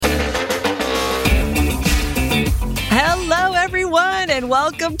and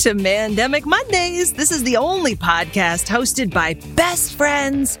welcome to Mandemic Mondays. This is the only podcast hosted by best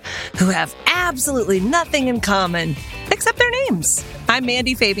friends who have absolutely nothing in common except their names. I'm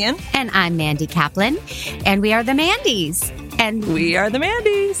Mandy Fabian. And I'm Mandy Kaplan. And we are the Mandys. And we are the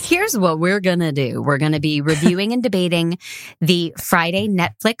Mandys. Here's what we're going to do. We're going to be reviewing and debating the Friday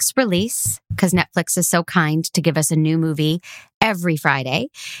Netflix release, because Netflix is so kind to give us a new movie every Friday.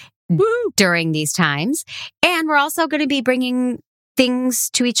 Woo. During these times. And we're also going to be bringing things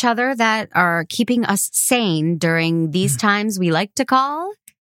to each other that are keeping us sane during these times we like to call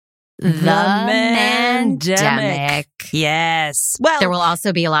the Mandemic. Yes. Well, there will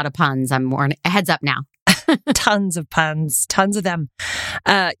also be a lot of puns. I'm warning. Heads up now. Tons of puns, tons of them.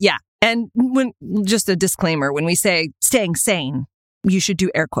 Yeah. And when just a disclaimer, when we say staying sane, you should do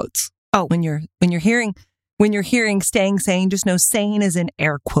air quotes. Oh, when you're hearing staying sane, just know sane is in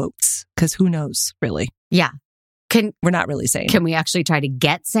air quotes, because who knows, really? Yeah. We're not really sane. Can we actually try to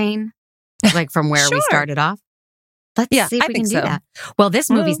get sane? Like from where Sure. we started off? Let's see if we can do that. Well, this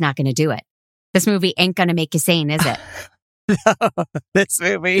movie's not going to do it. This movie ain't going to make you sane, is it? This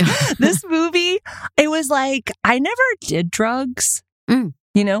movie, it was like, I never did drugs, you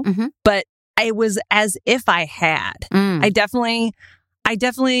know, but it was as if I had. I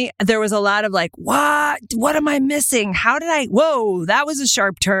definitely, there was a lot of like, what am I missing? Whoa, that was a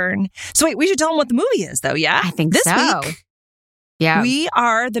sharp turn. So wait, we should tell them what the movie is though. Yeah. I think this so. week, yeah, we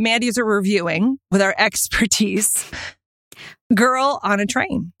are, the Mandys are reviewing with our expertise, Girl on a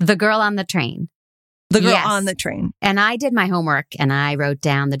Train. The Girl on the Train. The Girl on the Train. And I did my homework and I wrote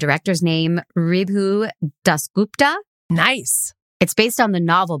down the director's name, Ribhu Dasgupta. Nice. It's based on the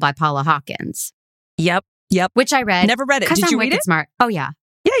novel by Paula Hawkins. Yep. Which I read. Never read it. Did you read it? Smart. Oh, yeah.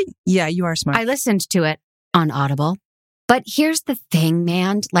 Yeah, you are smart. I listened to it on Audible. But here's the thing,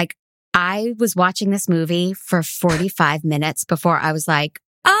 man. Like, I was watching this movie for 45 minutes before I was like,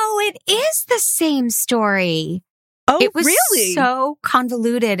 oh, it is the same story. Oh, it was really? So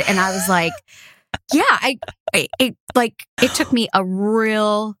convoluted. And I was like, yeah, it took me a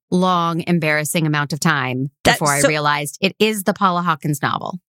real long, embarrassing amount of time before I realized it is the Paula Hawkins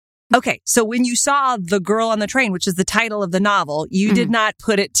novel. Okay, so when you saw The Girl on the Train, which is the title of the novel, you did not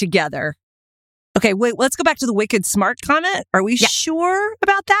put it together. Okay, wait, let's go back to the Wicked Smart comment. Are we sure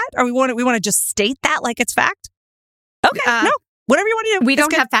about that? Or we want to just state that like it's fact? Okay, no, whatever you want to do. We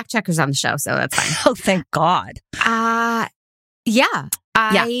don't have fact checkers on the show, so that's fine. Oh, thank God. Yeah.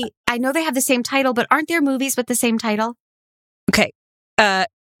 I know they have the same title, but aren't there movies with the same title? Okay. Yeah,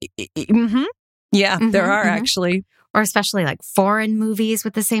 there are actually. Or especially like foreign movies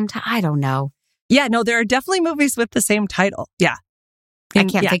with the same title. I don't know. Yeah, no, there are definitely movies with the same title. Yeah. I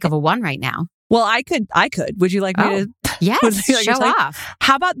can't think of a one right now. Well, I could. Would you like me to? Yes, show off.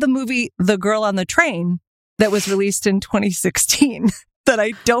 How about the movie The Girl on the Train that was released in 2016 that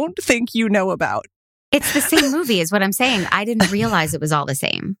I don't think you know about? It's the same movie is what I'm saying. I didn't realize it was all the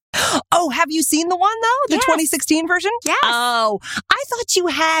same. Oh, have you seen the one though? The 2016 version? Yes. Oh, I thought you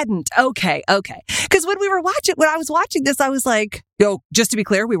hadn't. Okay. Because when I was watching this, I was like, just to be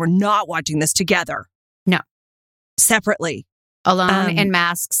clear, we were not watching this together. No. Separately. Alone in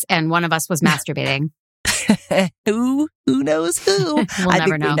masks, and one of us was masturbating. Who knows who? We'll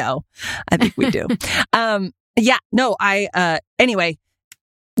never know. We know. I think we do. Anyway,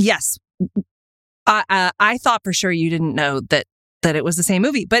 yes. I thought for sure you didn't know that it was the same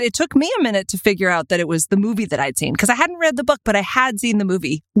movie, but it took me a minute to figure out that it was the movie that I'd seen, because I hadn't read the book, but I had seen the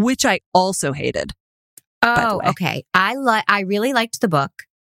movie, which I also hated. Oh, okay. I really liked the book.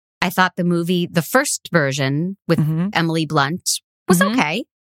 I thought the movie, the first version with Emily Blunt, was okay.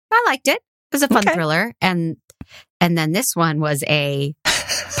 I liked it. It was a fun thriller, and then this one was a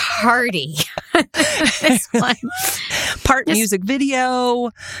party. This one. Music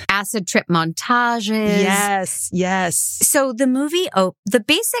video. Acid trip montages. Yes. So the movie, the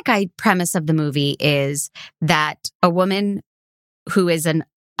basic premise of the movie is that a woman who is an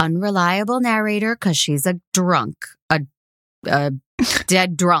unreliable narrator, because she's a drunk, a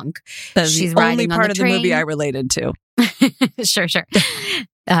dead drunk. She's the only part of the movie I related to. Sure.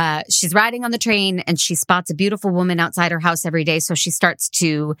 She's riding on the train and she spots a beautiful woman outside her house every day. So she starts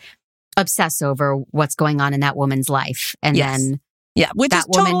to obsess over what's going on in that woman's life. And then which is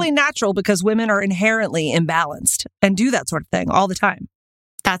totally natural, because women are inherently imbalanced and do that sort of thing all the time.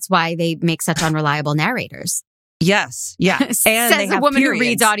 That's why they make such unreliable narrators. Yes. Yeah. And says the woman who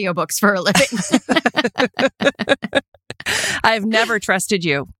reads audiobooks for a living. I've never trusted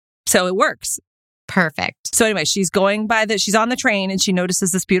you. So it works. Perfect. So anyway, she's on the train and she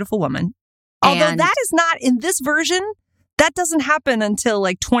notices this beautiful woman. Although that is not in this version. That doesn't happen until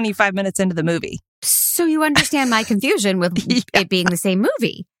like 25 minutes into the movie. So you understand my confusion with it being the same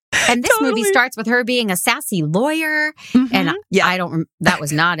movie. And this movie starts with her being a sassy lawyer. And that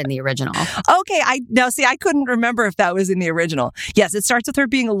was not in the original. Okay. I couldn't remember if that was in the original. Yes, it starts with her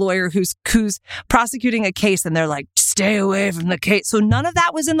being a lawyer who's prosecuting a case, and they're like, stay away from the case. So none of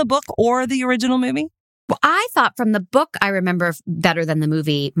that was in the book or the original movie? Well, I thought from the book, I remember better than the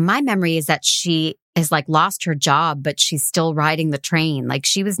movie. My memory is that she has like lost her job, but she's still riding the train. Like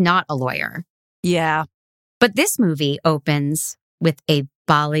she was not a lawyer. Yeah. But this movie opens with a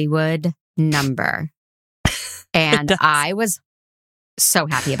Bollywood number. And I was so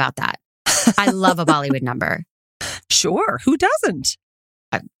happy about that. I love a Bollywood number. Sure. Who doesn't?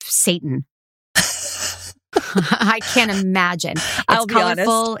 Satan. I can't imagine. It's I'll be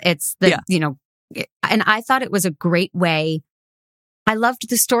colorful. Honest. It's and I thought it was a great way. I loved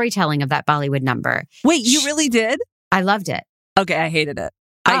the storytelling of that Bollywood number. Wait, you really did? I loved it. Okay, I hated it.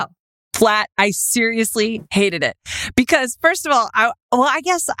 I seriously hated it. Because first of all, I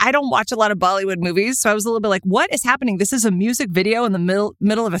guess I don't watch a lot of Bollywood movies. So I was a little bit like, what is happening? This is a music video in the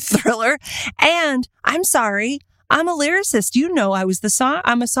middle of a thriller. And I'm sorry, I'm a lyricist. You know, I'm a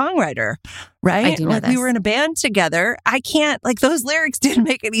songwriter, right? I do know this. We were in a band together. I can't, those lyrics didn't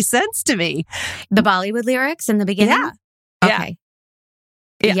make any sense to me. The Bollywood lyrics in the beginning? Yeah. Okay.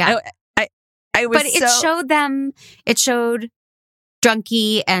 Yeah. I was it showed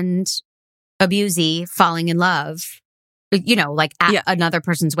Drunky and Abusey falling in love, at another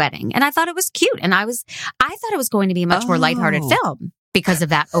person's wedding. And I thought it was cute. And I thought it was going to be a much more lighthearted film because of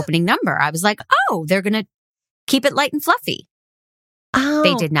that opening number. I was like, they're going to keep it light and fluffy. Oh.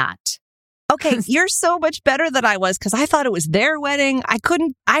 They did not. Okay, you're so much better than I was because I thought it was their wedding. I could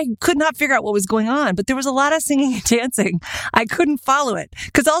not figure out what was going on, but there was a lot of singing and dancing. I couldn't follow it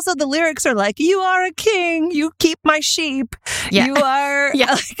because also the lyrics are like, "You are a king, you keep my sheep, you are."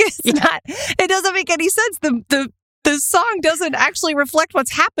 Yeah, it doesn't make any sense. The song doesn't actually reflect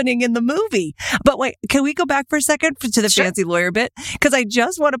what's happening in the movie. But wait, can we go back for a second to the fancy lawyer bit? Because I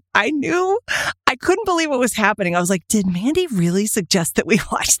couldn't believe what was happening. I was like, did Mandy really suggest that we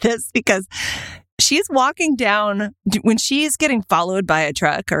watch this? Because she's walking down when she's getting followed by a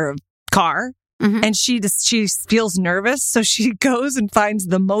truck or a car. Mm-hmm. And she feels nervous. So she goes and finds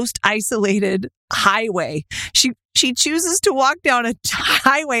the most isolated highway. She chooses to walk down a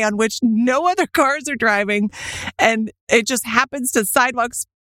highway on which no other cars are driving. And it just happens to sidewalks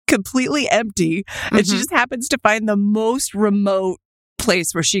completely empty. Mm-hmm. And she just happens to find the most remote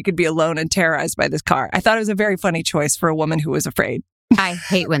place where she could be alone and terrorized by this car. I thought it was a very funny choice for a woman who was afraid. I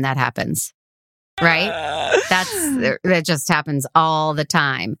hate when that happens. Right? That just happens all the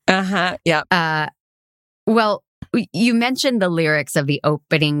time. Yeah. Well, you mentioned the lyrics of the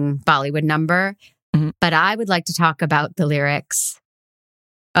opening Bollywood number, but I would like to talk about the lyrics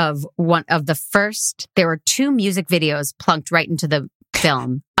of one of the first. There were 2 music videos plunked right into the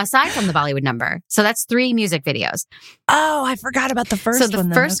film, aside from the Bollywood number. So that's 3 music videos. Oh, I forgot about the first one. So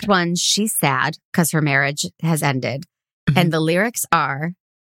the first one, she's sad because her marriage has ended. Mm-hmm. And the lyrics are,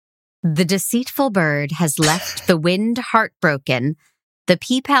 "The deceitful bird has left the wind heartbroken. The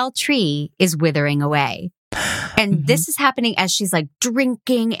peepal tree is withering away." And this is happening as she's like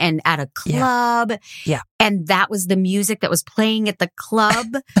drinking and at a club. Yeah. And that was the music that was playing at the club.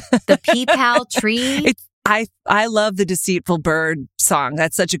 The peepal tree. I love the Deceitful Bird song.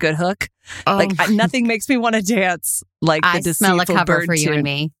 That's such a good hook. Oh. Nothing makes me want to dance like the Deceitful Bird. I smell a cover for you and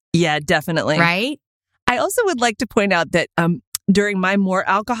me. Yeah, definitely. Right? I also would like to point out that during my more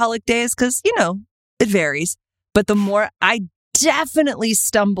alcoholic days, because, it varies, but the more I definitely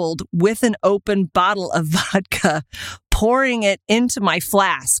stumbled with an open bottle of vodka, pouring it into my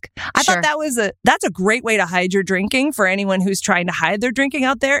flask. I thought that's a great way to hide your drinking for anyone who's trying to hide their drinking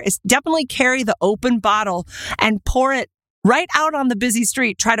out there. Is definitely carry the open bottle and pour it right out on the busy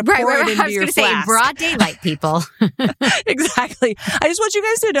street. Try to pour it into your flask. I was going to say broad daylight, people. Exactly. I just want you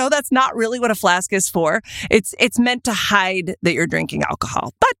guys to know that's not really what a flask is for. It's meant to hide that you're drinking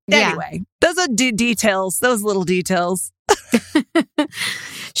alcohol. But anyway, those are details. Those little details.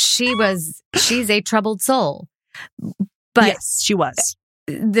 She's a troubled soul. But yes, she was.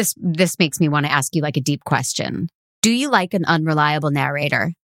 This makes me want to ask you like a deep question. Do you like an unreliable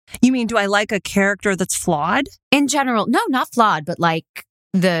narrator? You mean, do I like a character that's flawed? In general, no, not flawed, but like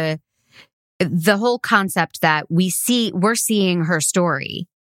the whole concept that we're seeing her story.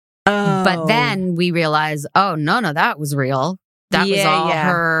 Oh. But then we realize, oh, no, that was real. That was all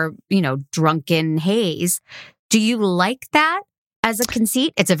her, drunken haze. Do you like that as a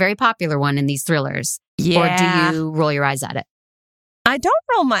conceit? It's a very popular one in these thrillers. Yeah. Or do you roll your eyes at it? I don't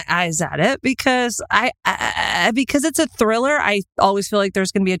roll my eyes at it because because it's a thriller. I always feel like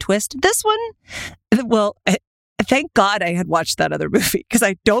there's going to be a twist. This one, well, thank God I had watched that other movie because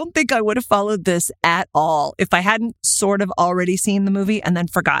I don't think I would have followed this at all if I hadn't sort of already seen the movie and then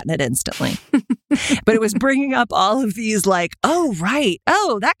forgotten it instantly. But it was bringing up all of these like, oh, right.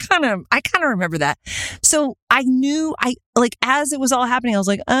 Oh, I kind of remember that. So I knew as it was all happening, I was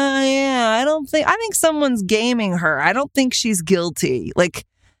like, oh yeah, I think someone's gaming her. I don't think she's guilty. Like,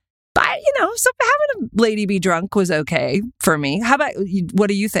 so having a lady be drunk was okay for me. How about you? What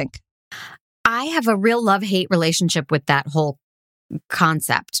do you think? I have a real love-hate relationship with that whole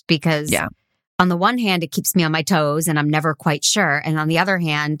concept because on the one hand, it keeps me on my toes and I'm never quite sure. And on the other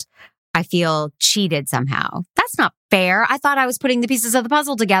hand, I feel cheated somehow. That's not fair. I thought I was putting the pieces of the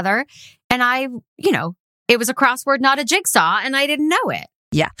puzzle together and it was a crossword, not a jigsaw, and I didn't know it.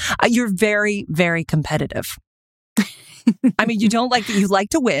 Yeah. You're very, very competitive. I mean, you like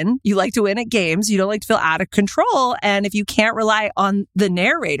to win. You like to win at games. You don't like to feel out of control. And if you can't rely on the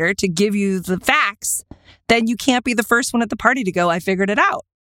narrator to give you the facts, then you can't be the first one at the party to go, I figured it out.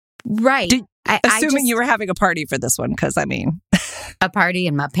 Right. Assuming you were having a party for this one, because a party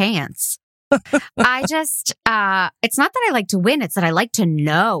in my pants. I just, it's not that I like to win. It's that I like to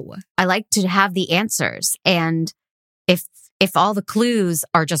know. I like to have the answers. And if all the clues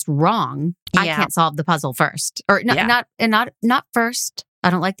are just wrong, I can't solve the puzzle first. Or not first. I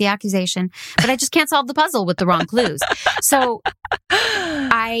don't like the accusation, but I just can't solve the puzzle with the wrong clues. So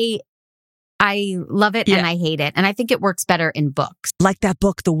I love it and I hate it. And I think it works better in books. Like that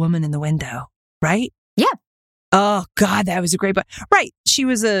book, The Woman in the Window, right? Yeah. Oh, God, that was a great book. Right. She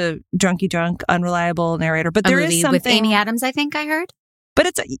was a drunk, unreliable narrator. But there is something with Amy Adams, I think I heard. But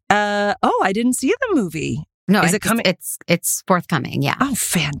it's I didn't see the movie. No, is it coming? It's forthcoming. Yeah. Oh,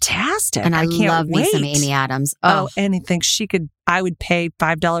 fantastic! And I can't love wait. me some Amy Adams. Oh, anything she could. I would pay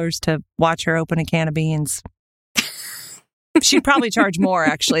 $5 to watch her open a can of beans. She'd probably charge more.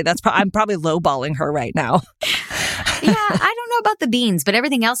 Actually, I'm probably lowballing her right now. Yeah, I don't know about the beans, but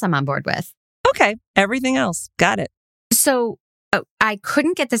everything else I'm on board with. Okay, everything else, got it. So I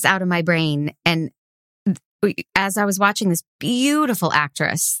couldn't get this out of my brain, and as I was watching this beautiful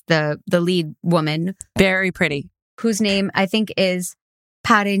actress, the lead woman, very pretty, whose name I think is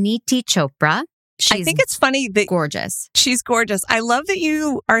Parineeti Chopra. I think it's funny that gorgeous. She's gorgeous. I love that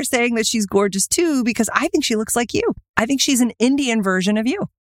you are saying that she's gorgeous too, because I think she looks like you. I think she's an Indian version of you.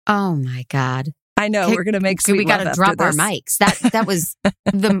 Oh my God. I know we're going to make sweet love after this. We got to drop our mics. That was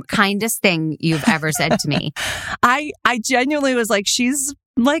the kindest thing you've ever said to me. I genuinely was like, she's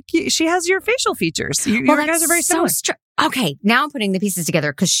like, she has your facial features. You guys are very similar. Okay, now I'm putting the pieces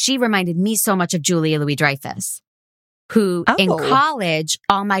together because she reminded me so much of Julia Louis-Dreyfus, who in college,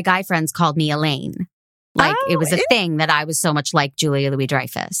 all my guy friends called me Elaine. Like it was a thing that I was so much like Julia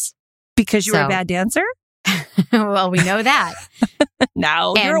Louis-Dreyfus. Because you were a bad dancer? Well, we know that.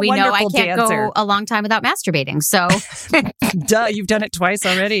 No, and you're a we know I can't dancer. go a long time without masturbating. So, duh, you've done it twice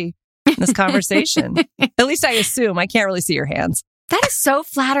already in this conversation. At least I assume. I can't really see your hands. That is so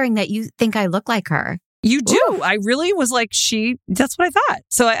flattering that you think I look like her. You do. Ooh. I really was like, that's what I thought.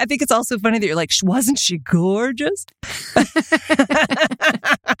 So I think it's also funny that you're like, wasn't she gorgeous? But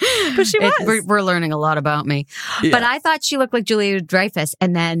she was. We're learning a lot about me. Yeah. But I thought she looked like Julia Dreyfus.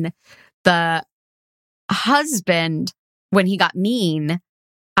 And then the husband, when he got mean,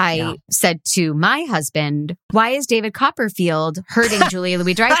 I said to my husband, why is David Copperfield hurting Julia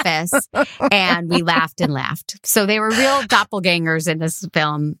Louis-Dreyfus? And we laughed and laughed. So they were real doppelgangers in this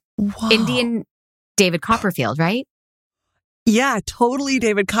film. Whoa. Indian David Copperfield, right? Yeah, totally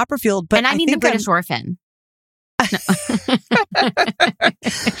David Copperfield. But I mean the British orphan. No.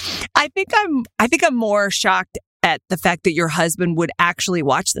 I think I'm more shocked at the fact that your husband would actually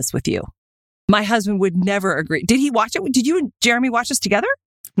watch this with you. My husband would never agree. Did he watch it? Did you and Jeremy watch this together?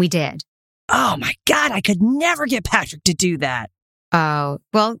 We did. Oh my God, I could never get Patrick to do that. Oh,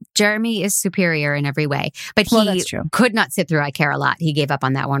 well, Jeremy is superior in every way, but he could not sit through I Care a Lot. He gave up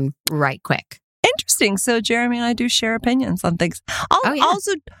on that one right quick. Interesting. So Jeremy and I do share opinions on things. I'll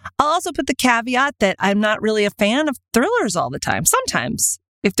also put the caveat that I'm not really a fan of thrillers all the time. Sometimes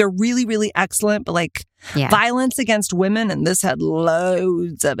if they're really, really excellent, but like violence against women, and this had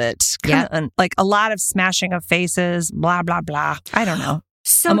loads of it. Yeah. Like a lot of smashing of faces, blah, blah, blah. I don't know.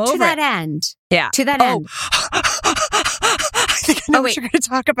 So to that end. I think I know what you're going to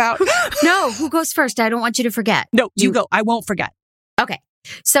talk about. No, who goes first? I don't want you to forget. No, you go. I won't forget. Okay.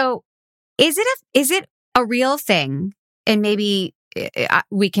 So is it a real thing? And maybe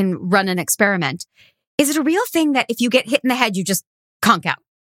we can run an experiment. Is it a real thing that if you get hit in the head, you just conk out?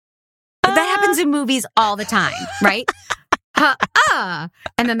 That happens in movies all the time, right?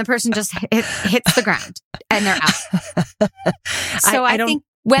 And then the person just hits the ground and they're out. So I think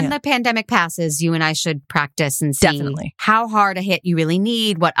when the pandemic passes, you and I should practice and see Definitely. how hard a hit you really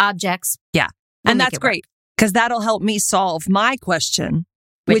need, what objects. Yeah. And that's great because that'll help me solve my question,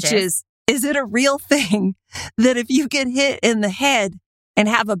 which is it a real thing that if you get hit in the head and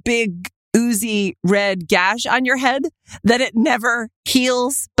have a big oozy red gash on your head, that it never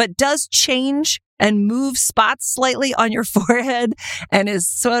heals, but does change and move spots slightly on your forehead and is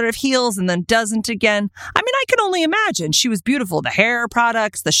sort of heals and then doesn't again? I mean, I can only imagine. She was beautiful. The hair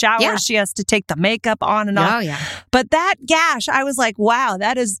products, the showers she has to take, the makeup on and off. Oh, yeah. But that gash, I was like, wow,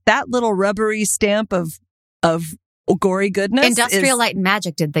 that little rubbery stamp of gory goodness. Industrial Light and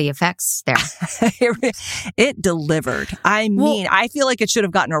Magic did the effects there. It delivered. I mean, I feel like it should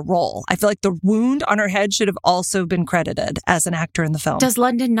have gotten a role. I feel like the wound on her head should have also been credited as an actor in the film. Does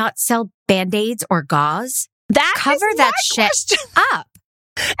London not sell Band-Aids or gauze? Cover that shit up.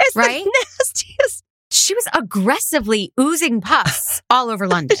 It's right? The nastiest. She was aggressively oozing pus all over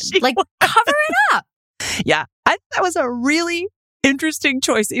London. Cover it up. Yeah. That was a really interesting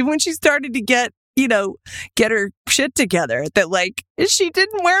choice. Even when she started to get her shit together, that she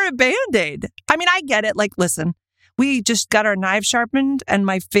didn't wear a Band-Aid. I mean, I get it. Listen, we just got our knives sharpened and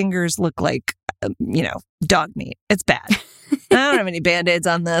my fingers look like, dog meat. It's bad. I don't have any Band-Aids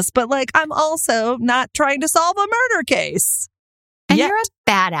on this, but I'm also not trying to solve a murder case. And you're a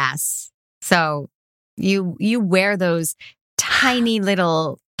badass. So you wear those tiny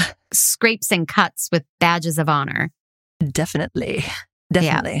little scrapes and cuts with badges of honor. Definitely.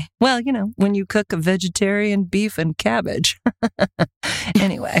 Yeah. Well, when you cook a vegetarian beef and cabbage.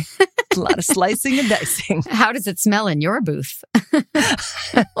 Anyway, a lot of slicing and dicing. How does it smell in your booth?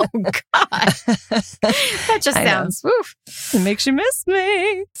 Oh, God. That just sounds, woof. It makes you miss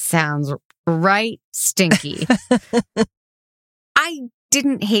me. Sounds right stinky. I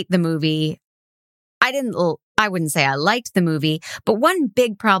didn't hate the movie. I wouldn't say I liked the movie, but one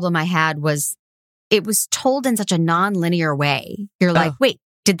big problem I had was it was told in such a non-linear way. You're like, wait,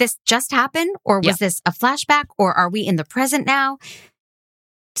 did this just happen? Or was this a flashback? Or are we in the present now?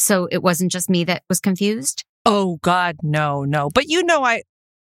 So it wasn't just me that was confused? Oh, God, no. But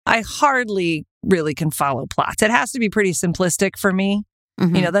I hardly really can follow plots. It has to be pretty simplistic for me.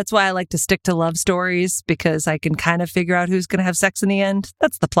 Mm-hmm. That's why I like to stick to love stories, because I can kind of figure out who's going to have sex in the end.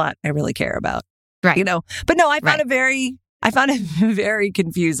 That's the plot I really care about. Right. But no, I found it very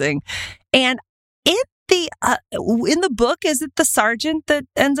confusing. And in the book, is it the sergeant that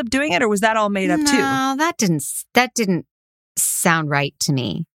ends up doing it, or was that all made up too? No, that didn't sound right to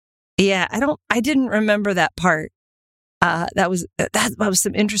me. Yeah, I didn't remember that part. That was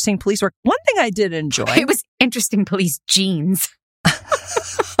some interesting police work. One thing I did enjoy. It was interesting police jeans.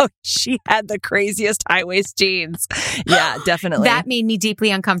 Oh, she had the craziest high-waist jeans. Yeah, definitely. That made me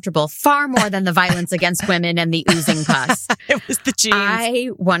deeply uncomfortable, far more than the violence against women and the oozing pus. It was the jeans. I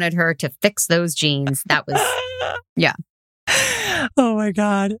wanted her to fix those jeans. That was, yeah. Oh my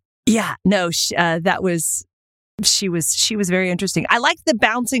God. Yeah, no, she was very interesting. I liked the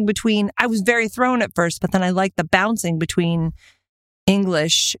bouncing between, I was very thrown at first, but then I liked the bouncing between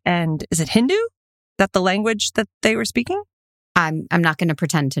English and, is it Hindu? Is that the language that they were speaking? I'm not going to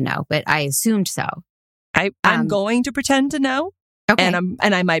pretend to know, but I assumed so. I'm going to pretend to know. Okay. And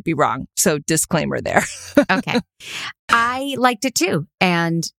I might be wrong. So disclaimer there. Okay. I liked it too.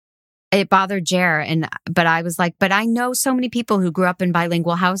 And it bothered Jer. But I was like, but I know so many people who grew up in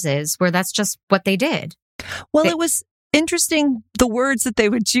bilingual houses where that's just what they did. Well, it was interesting, the words that they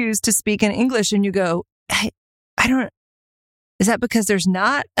would choose to speak in English. And you go, hey, is that because there's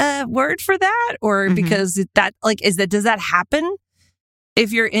not a word for that? Or because does that happen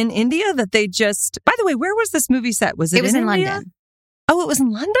if you're in India, that they just, by the way, where was this movie set? Was it was in India? London. Oh, it was in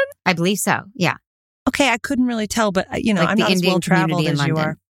London? I believe so. Yeah. Okay. I couldn't really tell, but I'm not as well traveled as you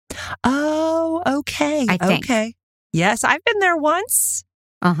are. Oh, okay. I think. Okay. Yes. I've been there once.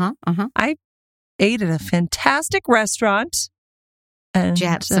 I ate at a fantastic restaurant. And, did you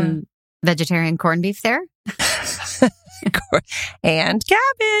have some vegetarian corned beef there? And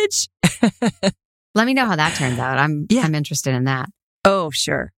cabbage. Let me know how that turns out. I'm interested in that. Oh,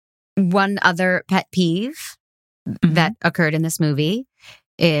 sure. One other pet peeve that occurred in this movie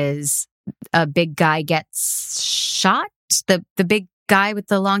is a big guy gets shot. The big guy with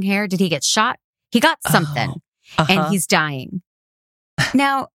the long hair, did he get shot? He got something and he's dying.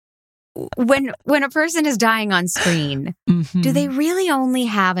 Now, when a person is dying on screen, do they really only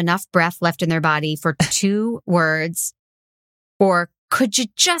have enough breath left in their body for 2 words? Or could you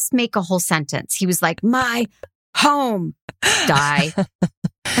just make a whole sentence? He was like, my home, die.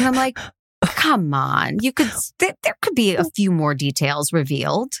 And I'm like, Come on. There could be a few more details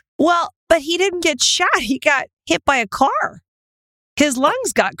revealed. Well, but he didn't get shot. He got hit by a car. His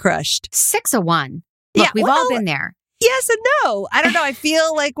lungs got crushed. 6 of 1. Look, we've all been there. Yes and no. I don't know. I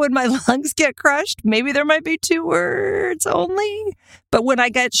feel like when my lungs get crushed, maybe there might be 2 words only. But when I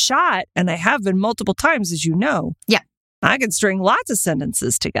get shot, and I have been multiple times, as you know, I can string lots of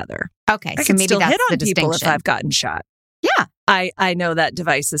sentences together. Okay, I so can maybe still that's hit on the people distinction. if I've gotten shot. Yeah. I know that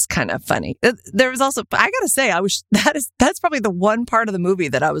device is kind of funny. There was also, I gotta say, that's probably the one part of the movie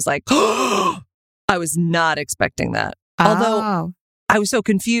that I was like, I was not expecting that. Although I was so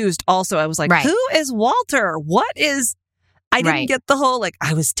confused. Also, I was like, who is Walter? I didn't get the whole,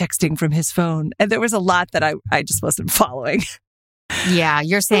 I was texting from his phone. And there was a lot that I just wasn't following. Yeah,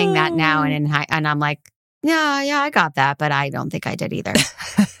 you're saying that now. And I'm like, yeah, I got that. But I don't think I did either.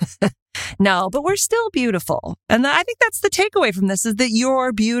 No, but we're still beautiful. And I think that's the takeaway from this is that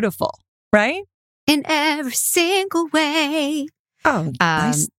you're beautiful, right? In every single way. Oh,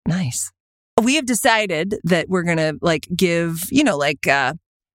 nice. We have decided that we're going to give,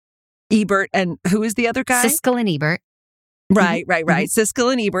 Ebert and who is the other guy? Siskel and Ebert. Right.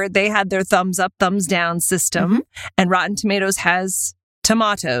 Siskel and Ebert, they had their thumbs up, thumbs down system. And Rotten Tomatoes has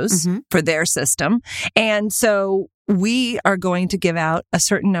tomatoes for their system. And so we are going to give out a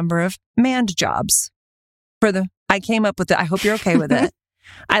certain number of manned jobs I came up with it. I hope you're okay with it.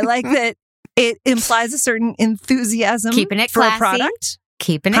 I like that it implies a certain enthusiasm Keeping it for classy. a product.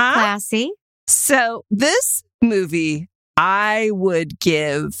 Keeping it classy. So this movie, I would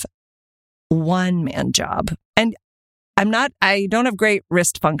give 1 man job. And I don't have great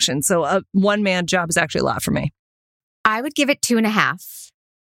wrist function. So a 1 man job is actually a lot for me. I would give it 2.5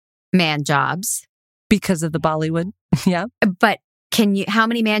 man jobs. Because of the Bollywood. Yeah. But how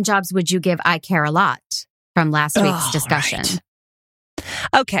many man jobs would you give I Care a Lot from last week's discussion? Right.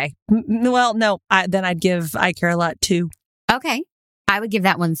 Okay. Well, no, then I'd give I Care a Lot 2. Okay. I would give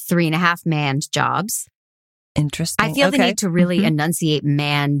that one 3.5 manned jobs. Interesting. I feel the need to really enunciate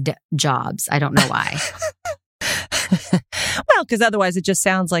manned jobs. I don't know why. Well, because otherwise it just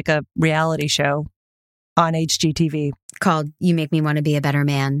sounds like a reality show on HGTV. Called You Make Me Want to Be a Better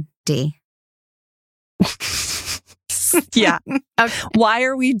Man, D. Yeah. Okay. Why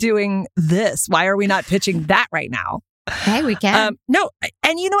are we doing this? Why are we not pitching that right now? Hey, we can. No,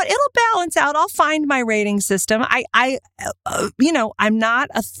 and you know what? It'll balance out. I'll find my rating system. I'm not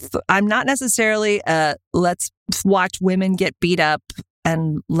necessarily let's watch women get beat up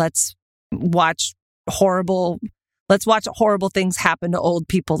and let's watch horrible things happen to old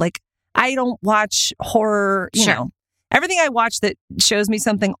people. I don't watch horror. You know, everything I watch that shows me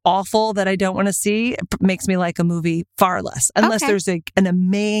something awful that I don't want to see makes me like a movie far less, unless there's an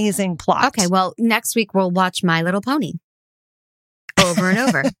amazing plot. Okay, well, next week we'll watch My Little Pony over and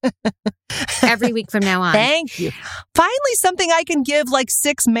over. Every week from now on. Thank you. Finally, something I can give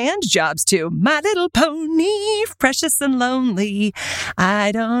 6 manned jobs to. My little pony, precious and lonely.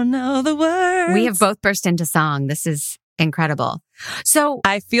 I don't know the words. We have both burst into song. This is incredible. So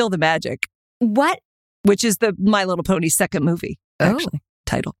I Feel the Magic. What? Which is the My Little Pony second movie, actually,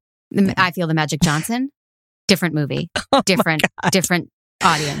 title. I Feel the Magic Johnson. Different movie. Different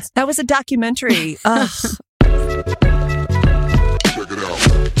audience. That was a documentary. Ugh. Check it out.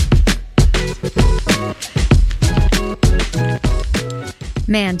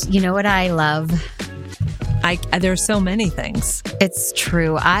 Man, you know what I love? There's so many things. It's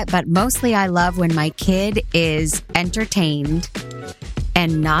true. But mostly I love when my kid is entertained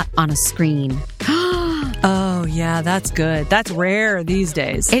and not on a screen. Oh, yeah, that's good. That's rare these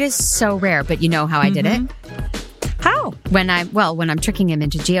days. It is so rare, but you know how I did it? How? When I'm tricking him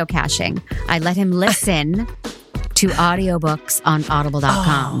into geocaching. I let him listen to audiobooks on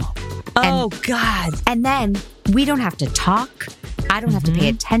audible.com. Oh, God. And then we don't have to talk. I don't have to pay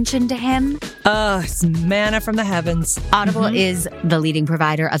attention to him. Oh, it's manna from the heavens. Audible is the leading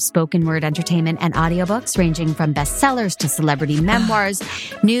provider of spoken word entertainment and audiobooks, ranging from bestsellers to celebrity memoirs,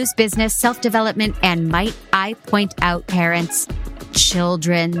 news, business, self-development, and might I point out, parents,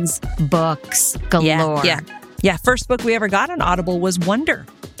 children's books galore. Yeah. First book we ever got on Audible was Wonder.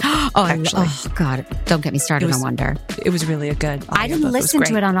 God. Don't get me started on Wonder. It was really a good I didn't listen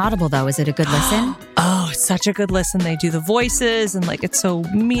to it on Audible, though. Is it a good listen? Oh, it's such a good listen. They do the voices and it's so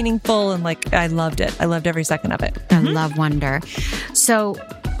meaningful. And I loved it. I loved every second of it. I love Wonder. So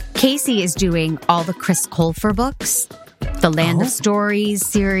Casey is doing all the Chris Colfer books, the Land of Stories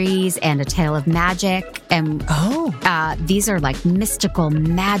series and A Tale of Magic. And these are mystical,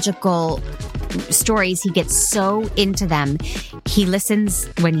 magical stories, he gets so into them. He listens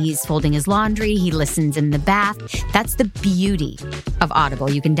when he's folding his laundry. He listens in the bath. That's the beauty of Audible.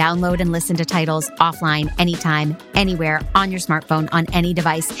 You can download and listen to titles offline, anytime, anywhere, on your smartphone, on any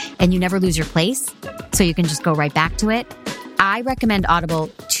device, and you never lose your place. So you can just go right back to it. I recommend Audible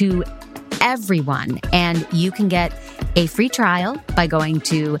to everyone, and you can get a free trial by going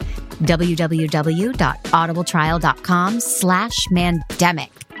to www.audibletrial.com/mandemic.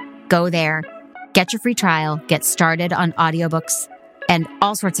 Go there, get your free trial, get started on audiobooks and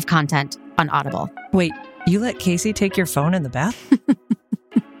all sorts of content on Audible. Wait, you let Casey take your phone in the bath?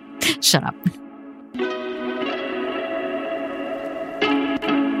 Shut up.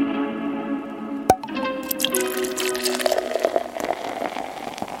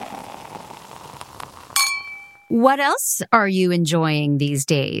 What else are you enjoying these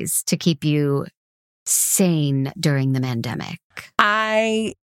days to keep you sane during the pandemic?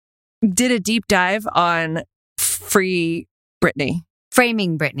 I did a deep dive on Free Britney.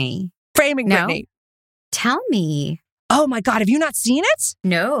 Framing Britney. Framing Britney. Tell me. Oh my God, have you not seen it?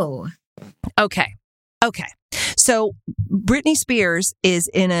 No. Okay. So Britney Spears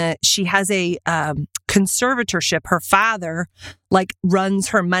she has a conservatorship. Her father runs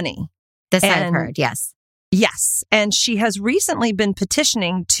her money. This I've heard, yes. Yes. And she has recently been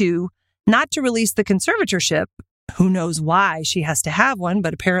petitioning not to release the conservatorship. Who knows why she has to have one,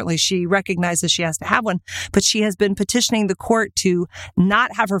 but apparently she recognizes she has to have one. But she has been petitioning the court to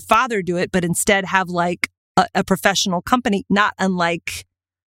not have her father do it, but instead have a professional company, not unlike,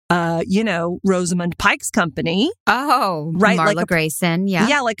 Rosamund Pike's company. Oh, right. Marla Grayson. Yeah.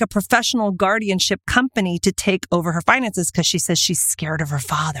 Yeah. Like a professional guardianship company to take over her finances because she says she's scared of her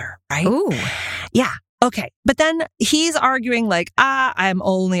father. Right. Ooh. Yeah. Okay. But then he's arguing I'm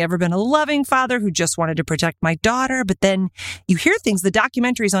only ever been a loving father who just wanted to protect my daughter. But then you hear things, the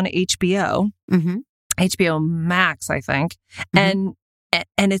documentary's on HBO, HBO Max, I think. And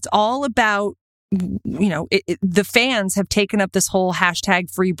it's all about, the fans have taken up this whole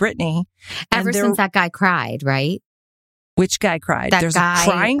hashtag Free Britney. Ever since that guy cried, right? Which guy cried? There's a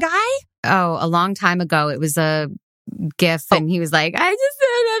crying guy? Oh, a long time ago. It was a GIF and he was like, I just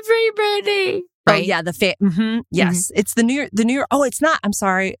said Free Britney. Right? Oh, yeah, the yes. It's the New York. Oh, it's not. I'm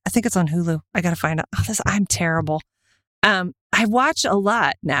sorry. I think it's on Hulu. I got to find out. I'm terrible. I watch a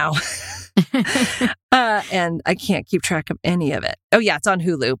lot now. And I can't keep track of any of it. Oh, yeah, it's on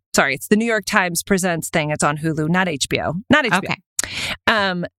Hulu. Sorry. It's the New York Times Presents thing. It's on Hulu, not HBO. Not HBO. Okay.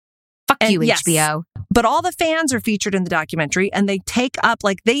 Fuck you, yes, HBO. But all the fans are featured in the documentary and they take up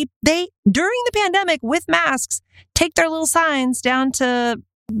they during the pandemic with masks, take their little signs down to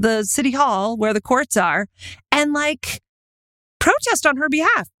the city hall where the courts are and protest on her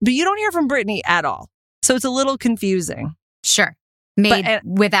behalf. But you don't hear from Britney at all. So it's a little confusing. Sure. Made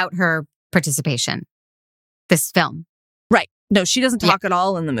without her participation. This film. Right. No, she doesn't talk at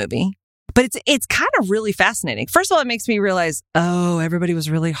all in the movie. But it's kind of really fascinating. First of all, it makes me realize, everybody was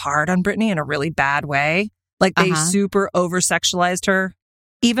really hard on Britney in a really bad way. They super over-sexualized her.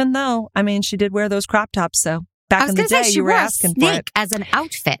 Even though, she did wear those crop tops, so back in the day, you were asking for it as an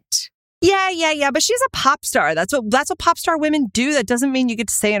outfit. Yeah. But she's a pop star. That's what pop star women do. That doesn't mean you get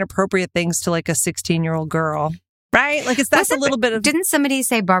to say inappropriate things to a 16-year-old girl, right? That's a little bit of. Didn't somebody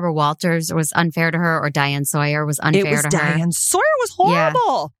say Barbara Walters was unfair to her, or Diane Sawyer was unfair to her? Diane Sawyer was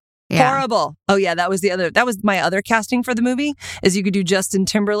horrible. Yeah. Horrible. Oh yeah, that was my other casting for the movie. Is you could do Justin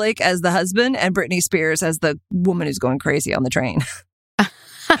Timberlake as the husband and Britney Spears as the woman who's going crazy on the train.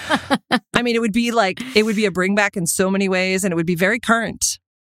 It would be a bring back in so many ways, and it would be very current.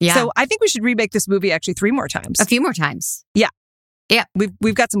 Yeah. So I think we should remake this movie actually 3 more times. A few more times. Yeah. Yeah.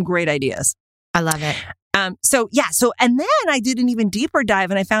 We've got some great ideas. I love it. So and then I did an even deeper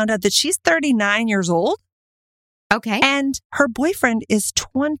dive and I found out that she's 39 years old. Okay. And her boyfriend is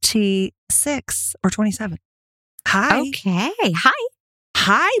 26 or 27. Hi. Okay.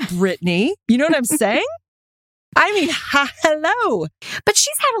 Hi, Britney. You know what I'm saying? Hello. But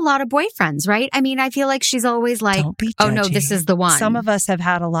she's had a lot of boyfriends, right? I feel like she's always like, don't be judgy. Oh no, this is the one. Some of us have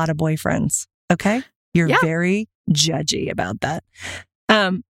had a lot of boyfriends. Okay. You're very judgy about that.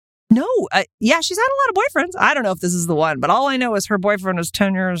 No. She's had a lot of boyfriends. I don't know if this is the one, but all I know is her boyfriend was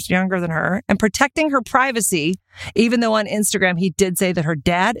 10 years younger than her and protecting her privacy, even though on Instagram he did say that her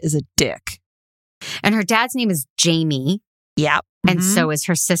dad is a dick. And her dad's name is Jamie. Yep. And so is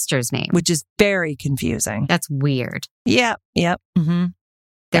her sister's name. Which is very confusing. That's weird. Yep. Mm-hmm.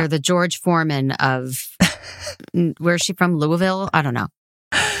 They're the George Foreman of, where's she from? Louisville? I don't know.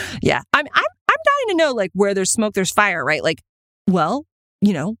 Yeah. I'm dying to know, where there's smoke, there's fire, right?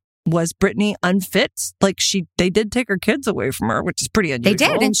 was Britney unfit? Like they did take her kids away from her, which is pretty unusual.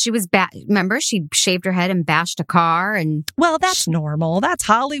 They did. And she was remember, she shaved her head and bashed a car and. Well, that's normal. That's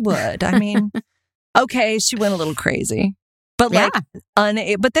Hollywood. I mean, okay, she went a little crazy. But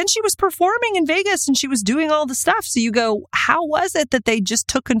but then she was performing in Vegas and she was doing all the stuff. So you go, how was it that they just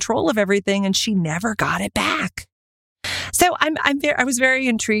took control of everything and she never got it back? So I was very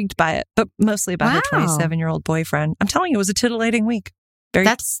intrigued by it, but mostly about her 27-year-old boyfriend. I'm telling you, it was a titillating week.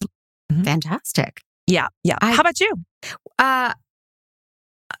 That's fantastic. Yeah. How about you? Let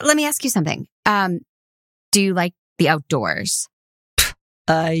me ask you something. Do you like the outdoors?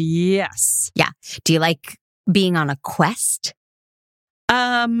 Yes. Yeah. Do you like being on a quest?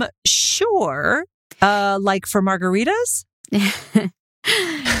 Sure. Like for margaritas?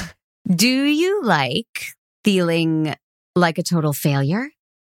 Do you like feeling like a total failure?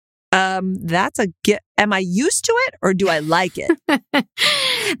 That's am I used to it or do I like it?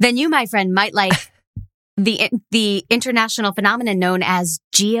 Then you, my friend, might like the international phenomenon known as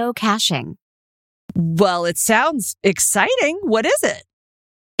geocaching. Well, it sounds exciting. What is it?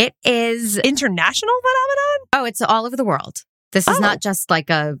 It is international phenomenon? Oh, it's all over the world. This is not just like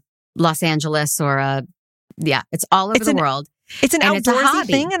a Los Angeles or it's all over the world. It's an outdoorsy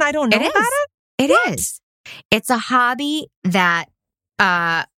thing and I don't know about it? It is. It's a hobby that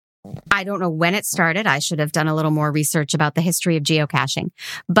I don't know when it started. I should have done a little more research about the history of geocaching.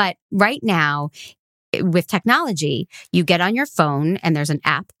 But right now, with technology, you get on your phone and there's an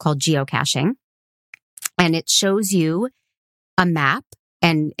app called geocaching and it shows you a map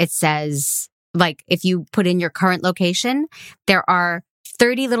and it says, like, if you put in your current location, there are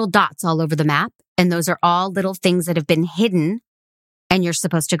 30 little dots all over the map. And those are all little things that have been hidden and you're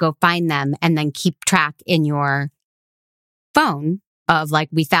supposed to go find them and then keep track in your phone of like,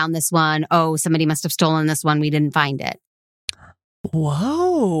 we found this one. Oh, somebody must have stolen this one. We didn't find it.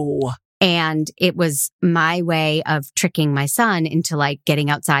 Whoa. And it was my way of tricking my son into like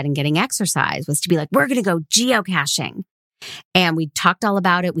getting outside and getting exercise, was to be like, we're going to go geocaching. And we talked all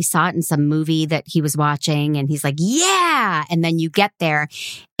about it. We saw it in some movie that he was watching and he's like, yeah. And then you get there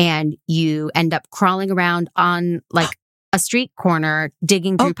and you end up crawling around on like a street corner,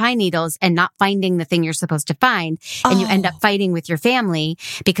 digging through pine needles and not finding the thing you're supposed to find. And you end up fighting with your family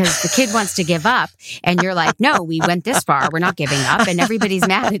because the kid wants to give up. And you're like, no, we went this far. We're not giving up. And everybody's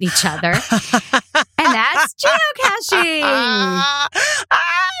mad at each other. And that's geocaching.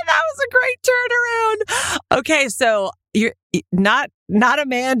 That was a great turnaround. Okay, so you're not a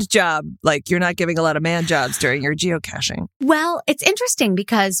manned job. Like you're not giving a lot of man jobs during your geocaching. Well, it's interesting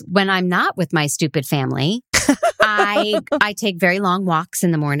because when I'm not with my stupid family, I take very long walks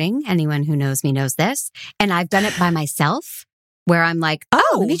in the morning. Anyone who knows me knows this. And I've done it by myself where I'm like,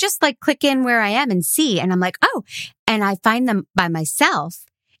 let me just like click in where I am and see. And I'm like, and I find them by myself.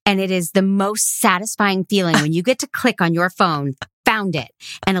 And it is the most satisfying feeling when you get to click on your phone, found it,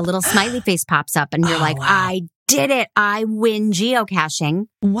 and a little smiley face pops up and you're like, wow. I did it. I win geocaching.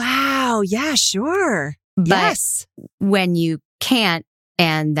 Wow. Yeah, sure. But yes. When you can't,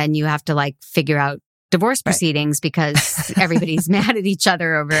 and then you have to like figure out divorce proceedings because everybody's mad at each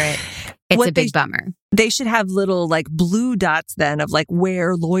other over it. It's a big bummer. They should have little like blue dots then of like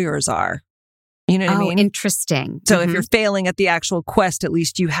where lawyers are. You know what I mean? Interesting. So if you're failing at the actual quest, at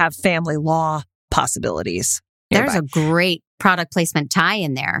least you have family law possibilities. There's a great product placement tie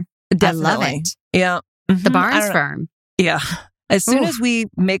in there. Definitely. I love it. Yeah. The Barnes firm. Yeah. As soon as we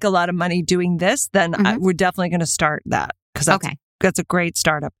make a lot of money doing this, then we're definitely going to start that. Because that's a great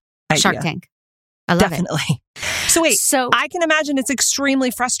startup idea. Shark Tank. I love it. So wait, I can imagine it's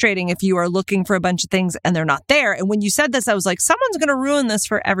extremely frustrating if you are looking for a bunch of things and they're not there. And when you said this, I was like, someone's going to ruin this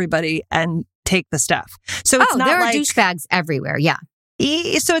for everybody and take the stuff. So it's not there like are douchebags everywhere. Yeah.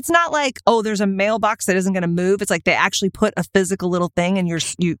 So it's not like, there's a mailbox that isn't going to move. It's like they actually put a physical little thing and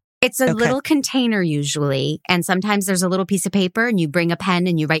it's a little container usually. And sometimes there's a little piece of paper and you bring a pen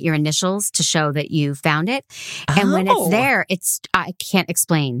and you write your initials to show that you found it. And when it's there, I can't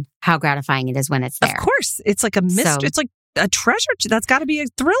explain how gratifying it is when it's there. Of course. It's like a mystery. It's like a treasure. That's got to be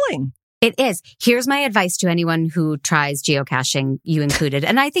thrilling. It is. Here's my advice to anyone who tries geocaching, you included.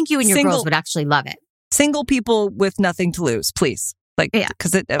 And I think you and your girls would actually love it. Single people with nothing to lose, please.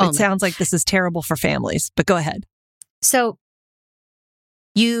 Because it sounds like this is terrible for families. But go ahead. So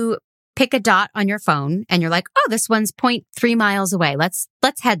you pick a dot on your phone and you're like, this one's 0.3 miles away. Let's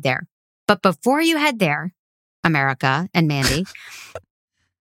head there. But before you head there, America and Mandy,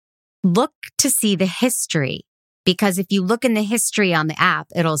 look to see the history. Because if you look in the history on the app,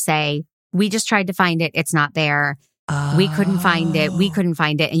 it'll say, we just tried to find it. It's not there. We couldn't find it. We couldn't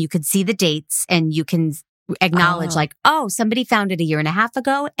find it. And you could see the dates and you can acknowledge like, oh, somebody found it a year and a half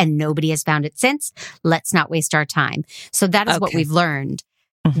ago and nobody has found it since. Let's not waste our time. So that is what we've learned.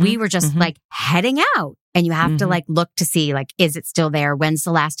 We were just like heading out, and you have to like look to see like, is it still there? When's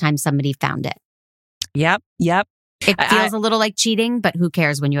the last time somebody found it? Yep. It feels a little like cheating, but who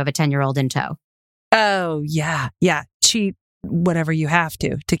cares when you have a 10-year-old in tow? Oh, yeah. Cheat whatever you have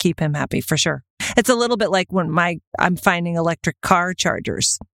to keep him happy, for sure. It's a little bit like when I'm finding electric car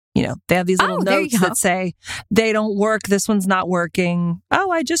chargers. You know, they have these little notes that say they don't work. This one's not working. Oh,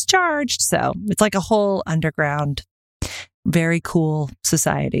 I just charged. So it's like a whole underground, very cool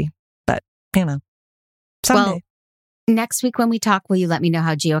society. But, you know, someday. Well, next week when we talk, will you let me know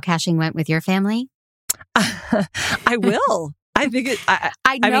how geocaching went with your family? I will. I think I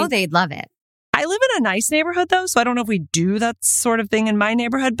mean, they'd love it. I live in a nice neighborhood though, so I don't know if we do that sort of thing in my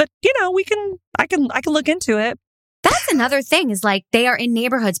neighborhood, but you know, I can look into it. That's another thing is like they are in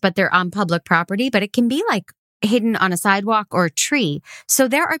neighborhoods, but they're on public property, but it can be like hidden on a sidewalk or a tree. So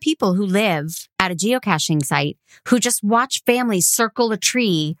there are people who live at a geocaching site who just watch families circle a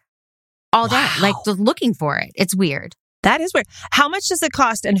tree all day, like looking for it. It's weird. That is weird. How much does it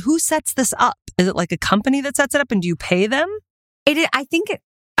cost and who sets this up? Is it like a company that sets it up and do you pay them?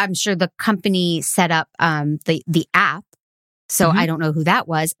 I'm sure the company set up the app. So I don't know who that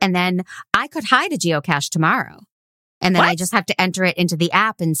was. And then I could hide a geocache tomorrow. And then I just have to enter it into the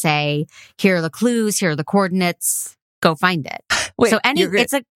app and say, here are the clues, here are the coordinates, go find it. Wait, so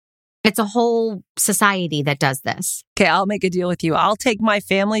it's a whole society that does this. Okay, I'll make a deal with you. I'll take my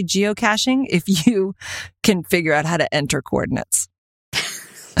family geocaching if you can figure out how to enter coordinates.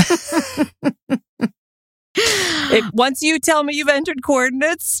 Once you tell me you've entered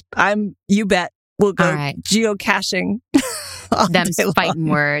coordinates, you bet we'll go geocaching. Them's fighting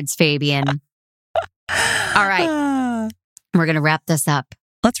words, Fabian. All right. We're going to wrap this up.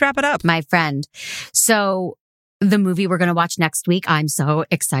 Let's wrap it up. My friend. So the movie we're going to watch next week, I'm so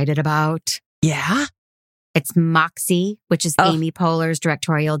excited about. Yeah? It's Moxie, which is Amy Poehler's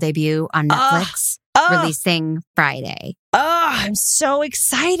directorial debut on Netflix, releasing Friday. I'm so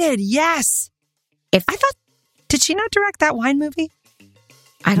excited. Yes. Did she not direct that wine movie?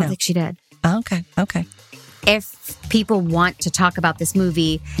 I don't think she did. Okay. If people want to talk about this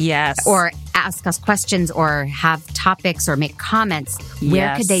movie, yes, or ask us questions or have topics or make comments,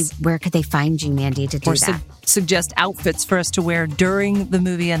 where could they find you, Mandy, to do that? Suggest outfits for us to wear during the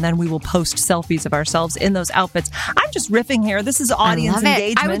movie, and then we will post selfies of ourselves in those outfits. I'm just riffing here. This is audience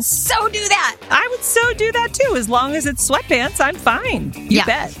engagement. I would so do that. I would so do that too. As long as it's sweatpants, I'm fine. You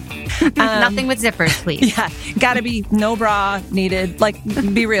bet. Nothing with zippers, please. Yeah, gotta be no bra needed. Like,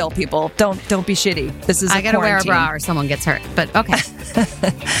 be real, people. Don't be shitty. This is I gotta wear a bra or someone gets hurt. But okay.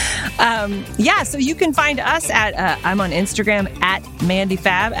 So you can find us at I'm on Instagram at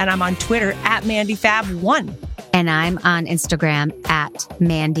MandyFab, and I'm on Twitter at MandyFab1. And I'm on Instagram at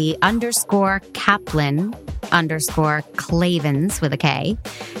Mandy_Kaplan_Clavens with a K.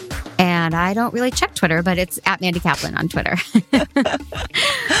 And I don't really check Twitter, but it's at Mandy Kaplan on Twitter.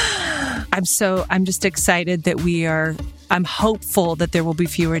 I'm just excited that I'm hopeful that there will be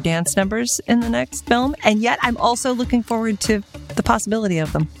fewer dance numbers in the next film. And yet I'm also looking forward to the possibility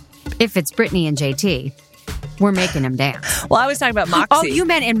of them. If it's Brittany and JT, we're making them dance. Well, I was talking about Moxie. Oh, you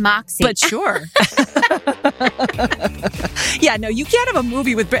meant in Moxie. But sure. Yeah, no, you can't have a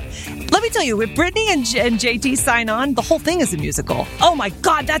movie with Let me tell you, if Brittany and JT sign on, the whole thing is a musical. Oh my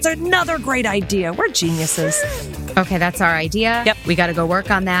God, that's another great idea. We're geniuses. Okay, that's our idea. Yep. We got to go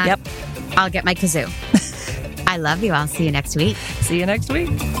work on that. Yep. I'll get my kazoo. I love you. I'll see you next week. See you next week.